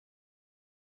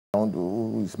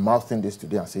is mouthing this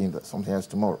today and saying that something else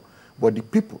tomorrow. But the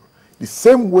people, the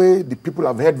same way the people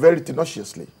have held very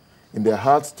tenaciously in their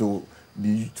hearts to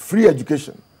the free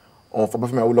education of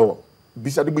Obafemi Awolowo.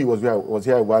 Bishop Adigboyi was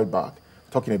here a while back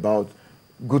talking about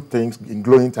good things in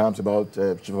glowing terms about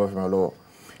Chief Obafemi Awolowo.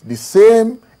 The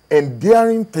same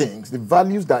endearing things, the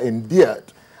values that endeared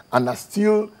and are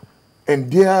still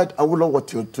endeared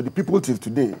Awolowo to the people till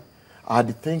today are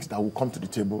the things that will come to the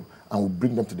table and will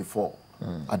bring them to the fore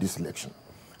at this election.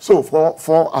 So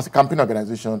for as a campaign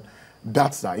organization,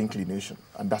 that's our inclination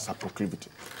and that's our proclivity.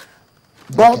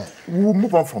 But we'll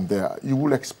move on from there. You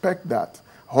will expect that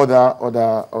other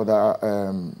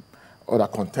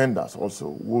contenders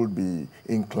also will be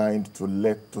inclined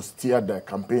to steer their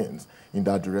campaigns in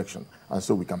that direction, and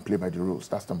so we can play by the rules.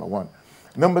 That's number one.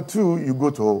 Number two, you go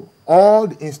to all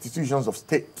the institutions of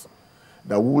state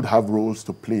that would have roles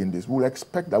to play in this. We'll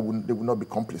expect that they will not be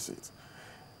complicit.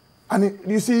 And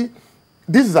you see,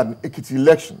 this is an Ekiti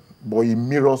election, but it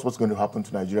mirrors what's going to happen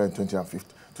to Nigeria in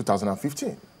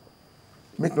 2015.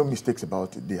 Make no mistakes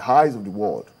about it. The eyes of the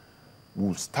world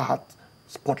will start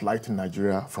spotlighting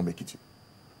Nigeria from Ekiti.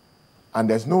 And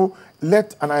there's no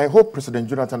and I hope President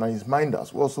Jonathan and his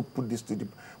minders will also put this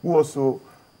will also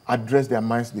address their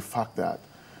minds to the fact that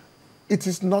it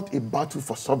is not a battle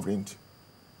for sovereignty.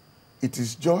 It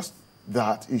is just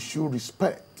that it should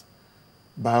respect,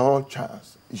 by all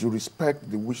chance, it should respect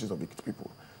the wishes of the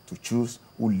people to choose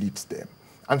who leads them.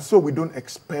 And so we don't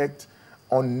expect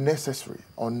unnecessary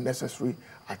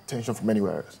attention from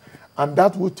anywhere else. And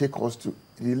that will take us to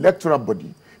the electoral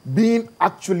body being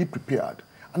actually prepared.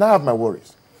 And I have my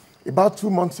worries. About 2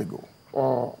 months ago,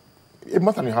 or a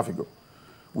month and a half ago,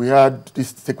 we had this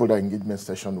stakeholder engagement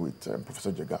session with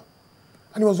Professor Jega.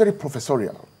 And he was very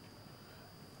professorial,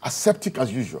 aseptic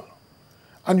as usual.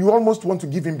 And you almost want to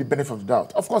give him the benefit of the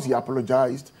doubt. Of course, he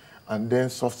apologized and then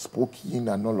soft-spoken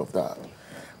and all of that.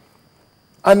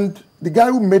 And the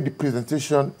guy who made the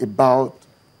presentation about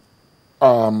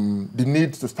the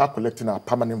need to start collecting our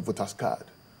permanent voters card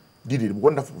did a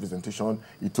wonderful presentation.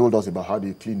 He told us about how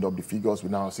they cleaned up the figures. We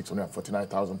now have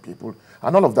 649,000 people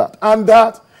and all of that. And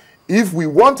that if we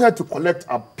wanted to collect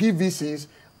our PVCs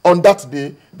on that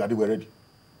day, that they were ready.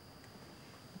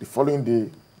 The following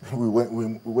day, we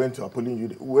went to our polling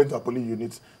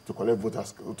units to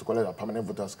collect our permanent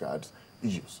voters cards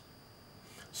issues.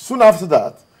 Soon after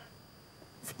that,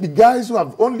 the guys who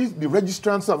have only, the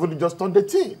registrants have only just turned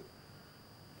 18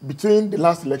 between the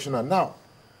last election and now.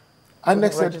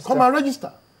 INEC said, come and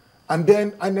register. And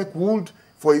then INEC ruled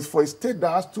for a state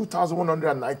that has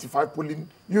 2,195 polling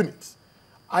units.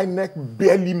 INEC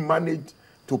barely managed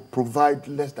to provide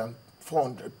less than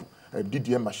 400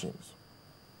 DDM machines.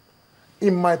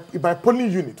 In my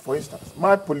polling unit, for instance,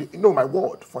 my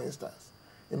ward, for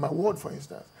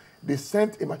instance, they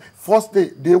sent in my first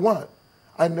day one,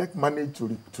 INEC managed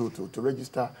to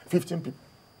register 15 people.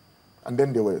 And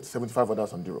then there were 75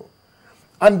 others on the roll.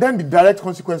 And then the direct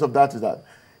consequence of that is that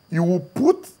you will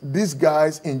put these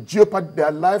guys in jeopardy, their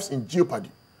lives in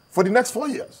jeopardy for the next 4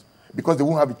 years, because they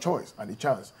won't have a choice and a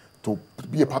chance to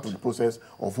be a part of the process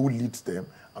of who leads them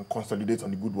and consolidates on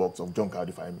the good works of John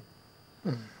Kadi Fayemi.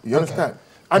 You understand?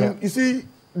 And you see,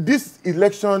 this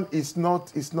election is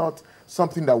not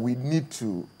something that we need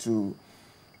to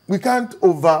we can't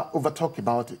over talk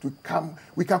about it.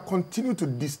 We can continue to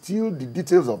distill the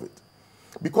details of it,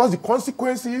 because the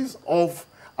consequences of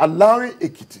allowing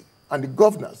Ekiti and the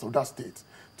governors of that state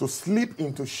to slip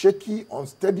into shaky,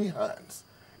 unsteady hands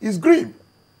is grim.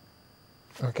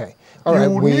 Okay. All right.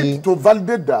 You will need to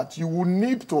validate that. You will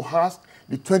need to ask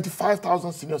the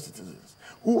 25,000 senior citizens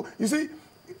who, you see,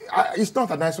 it's not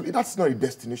an isolation. That's not a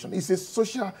destination. It's a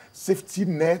social safety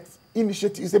net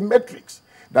initiative. It's a matrix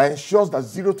that ensures that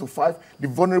 0 to 5, the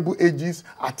vulnerable ages,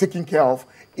 are taken care of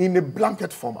in a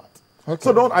blanket format. Okay.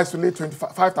 So don't isolate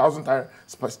 5,000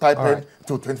 stipend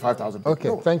to 25,000. Okay,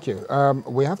 no. Thank you.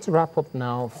 We have to wrap up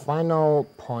now. Final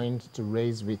point to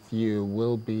raise with you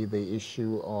will be the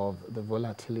issue of the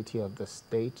volatility of the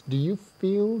state. Do you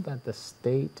feel that the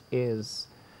state is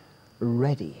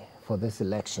ready for this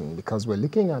election? Because we're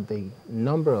looking at the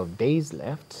number of days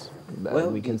left. Well,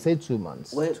 we can say 2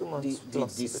 months. Well,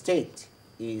 the state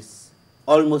is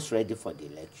almost ready for the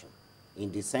election,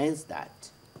 in the sense that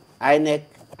INEC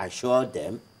assured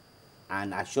them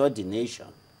and assured the nation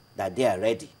that they are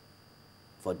ready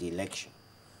for the election.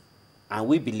 And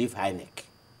we believe INEC,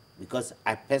 because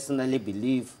I personally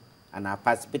believe, and I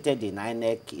participated in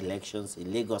INEC elections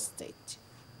in Lagos State,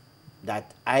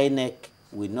 that INEC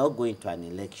will not go into an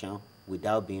election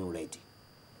without being ready.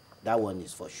 That one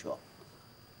is for sure.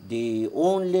 The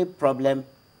only problem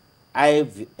I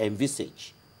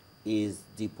envisage is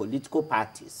the political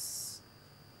parties,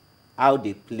 how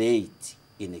they play it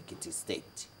in Ekiti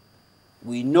State.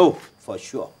 We know for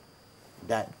sure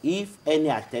that if any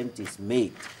attempt is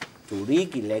made to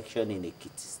rig election in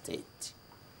Ekiti State,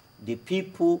 the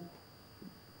people,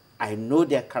 I know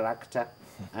their character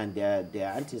and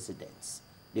their antecedents,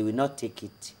 they will not take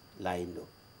it lying low.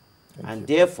 And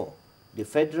therefore, the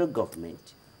federal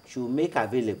government should make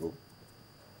available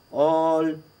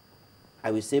all,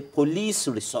 I will say, police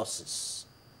resources,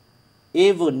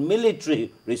 even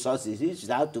military resources, which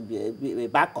have to be a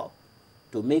backup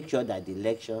to make sure that the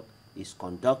election is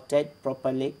conducted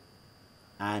properly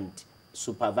and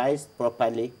supervised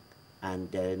properly,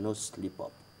 and there is no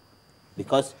slip-up.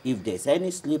 Because if there's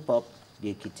any slip-up,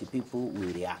 the Ekiti people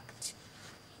will react.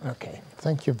 Okay,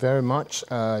 thank you very much.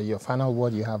 Your final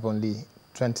word, you have only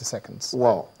 20 seconds.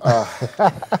 Well,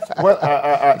 well,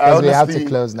 I honestly, we have to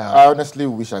close now. I honestly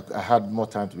wish I had more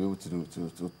time to be able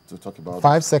to talk about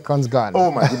 5 seconds gone.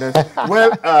 Oh my goodness.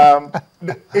 Well,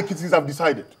 the Ekitis have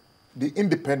decided the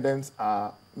independents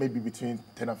are maybe between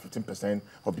 10 and 15%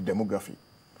 of the demography.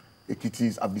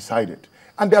 Ekitis have decided.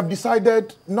 And they have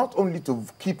decided not only to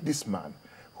keep this man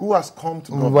who has come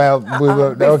to government. Well, we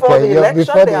will, before the election,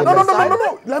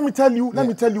 No. Let me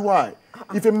tell you why.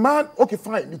 If a man, okay,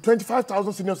 fine, the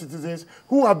 25,000 senior citizens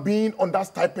who have been on that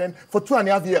stipend for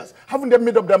 2.5 years, haven't they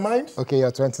made up their minds? Okay,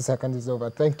 your 20 seconds is over.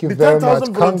 Thank you The very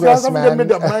 10,000 much, volunteers, haven't they made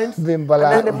their Congressman minds? Bimbo And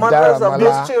then the mothers of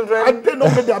Daramola. these children. And they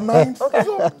don't make their minds. Okay.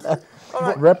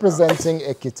 So, Representing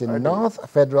Ekiti North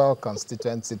Federal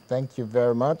Constituency, thank you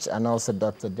very much. And also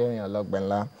Dr. Derin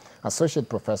Ologbenla, Associate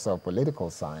Professor of Political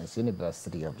Science,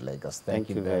 University of Lagos. Thank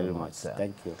you very much, sir.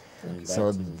 Thank you.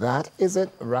 So that is it,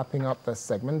 wrapping up the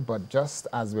segment. But just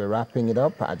as we're wrapping it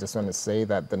up, I just want to say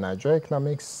that the Nigeria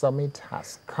Economic Summit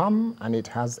has come and it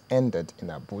has ended in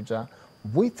Abuja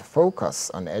with focus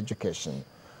on education.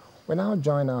 We now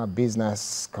join our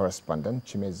business correspondent,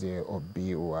 Chimezie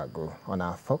Obi-Uwagu, on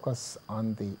our focus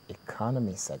on the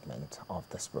economy segment of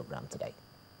this program today.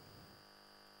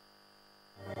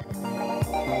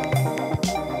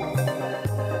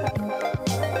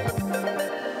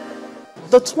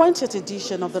 The 20th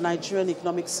edition of the Nigerian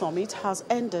Economic Summit has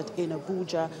ended in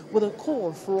Abuja with a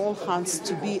call for all hands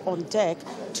to be on deck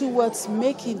towards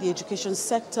making the education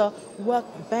sector work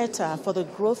better for the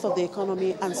growth of the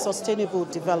economy and sustainable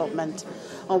development.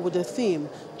 And with the theme,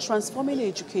 transforming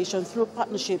education through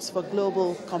partnerships for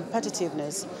global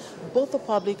competitiveness, both the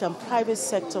public and private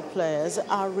sector players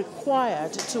are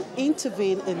required to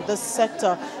intervene in this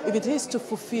sector if it is to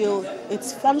fulfill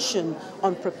its function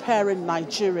on preparing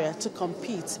Nigeria to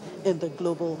compete in the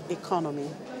global economy.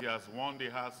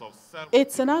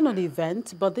 It's an annual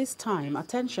event, but this time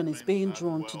attention is being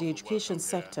drawn to the education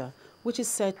sector, which is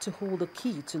said to hold the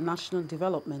key to national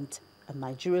development and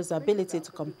Nigeria's ability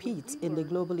to compete in the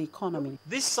global economy.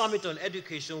 This summit on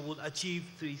education will achieve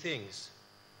 3 things.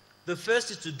 The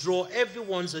first is to draw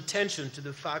everyone's attention to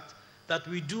the fact that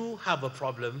we do have a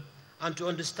problem and to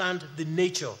understand the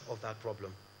nature of that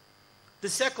problem. The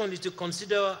second is to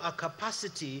consider our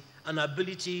capacity and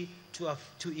ability to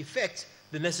effect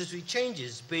the necessary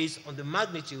changes based on the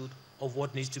magnitude of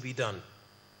what needs to be done.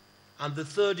 And the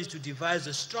third is to devise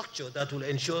a structure that will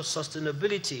ensure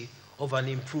sustainability of an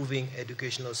improving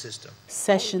educational system.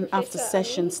 Session after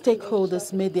session,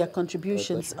 stakeholders made their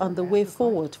contributions on the way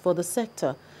forward for the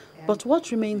sector. But what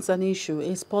remains an issue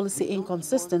is policy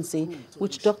inconsistency,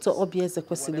 which Dr. Obieze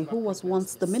Kwesili, who was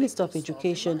once the Minister of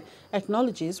Education,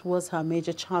 acknowledges was her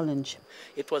major challenge.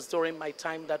 It was during my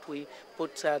time that we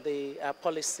put the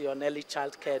policy on early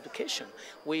childcare education.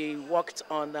 We worked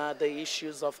on the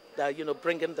issues of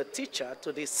bringing the teacher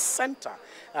to the center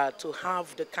to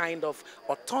have the kind of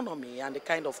autonomy and the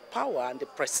kind of power and the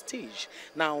prestige.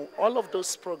 Now, all of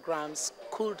those programs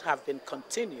could have been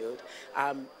continued.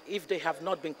 If they have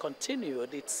not been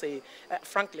continued, it's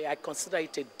frankly, I consider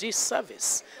it a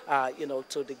disservice,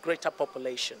 to the greater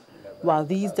population. While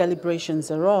these deliberations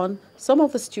are on, some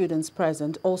of the students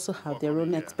present also have their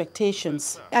own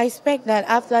expectations. I expect that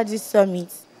after this summit,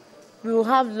 we will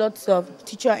have lots of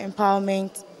teacher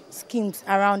empowerment schemes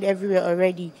around everywhere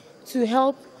already to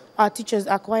help our teachers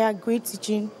acquire great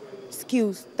teaching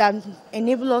skills that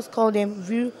enable us to call them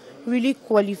really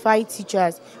qualified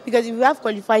teachers. Because if we have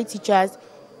qualified teachers,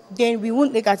 then we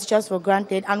won't take our teachers for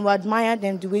granted and we admire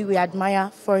them the way we admire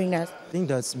foreigners. I think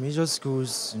that major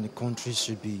schools in the country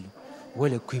should be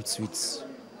well equipped with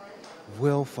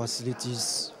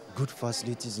good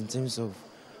facilities in terms of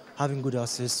having good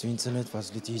access to internet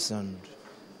facilities and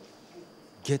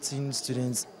getting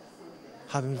students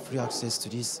having free access to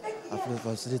this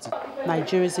facility.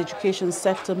 Nigeria's education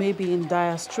sector may be in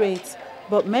dire straits,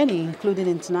 But many, including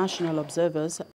international observers,